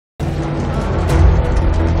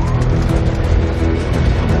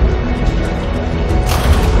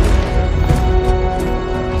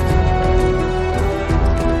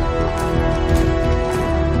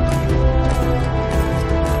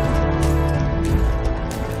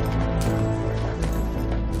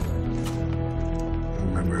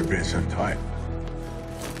it so tight?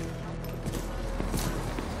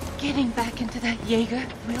 Getting back into that Jaeger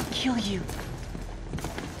will kill you.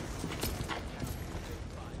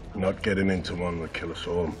 Not getting into one would kill us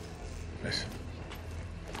all. Listen.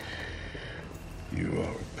 You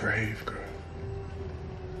are a brave girl.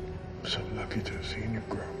 I'm so lucky to have seen you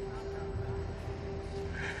grow.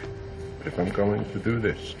 But if I'm going to do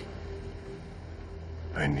this,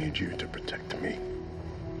 I need you to protect me.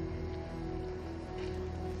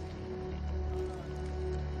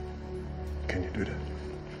 Can you do that?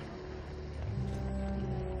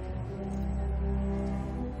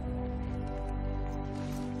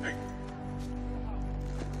 Hey.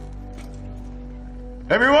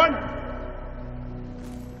 Everyone,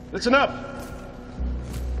 listen up.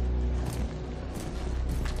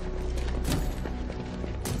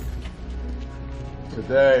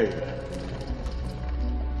 Today,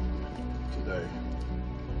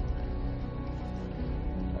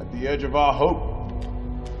 at the edge of our hope,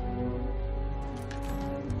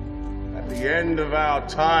 at the end of our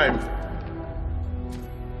time,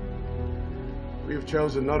 we have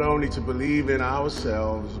chosen not only to believe in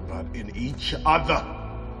ourselves, but in each other.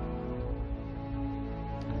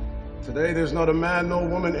 Today, there's not a man nor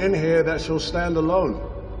woman in here that shall stand alone.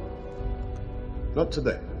 Not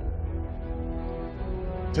today.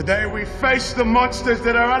 Today we face the monsters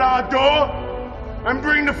that are at our door and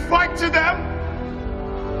bring the fight to them.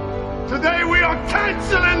 Today we are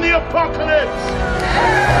canceling the apocalypse!